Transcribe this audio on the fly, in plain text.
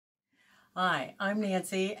Hi, I'm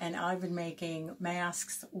Nancy, and I've been making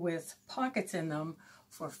masks with pockets in them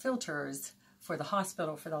for filters for the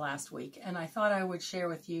hospital for the last week, and I thought I would share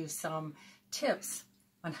with you some tips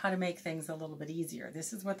on how to make things a little bit easier.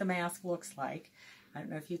 This is what the mask looks like. I don't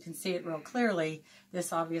know if you can see it real clearly.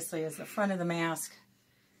 This obviously is the front of the mask.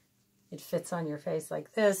 It fits on your face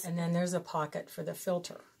like this, and then there's a pocket for the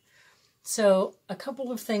filter. So a couple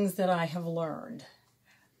of things that I have learned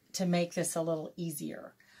to make this a little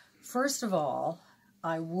easier. First of all,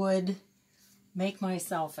 I would make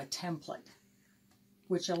myself a template,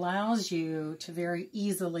 which allows you to very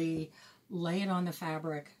easily lay it on the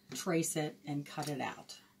fabric, trace it, and cut it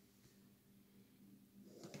out.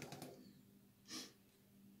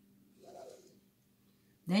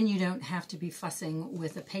 Then you don't have to be fussing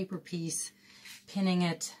with a paper piece, pinning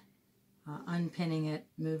it, unpinning it,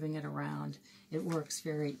 moving it around. It works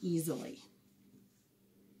very easily.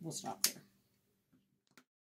 We'll stop there.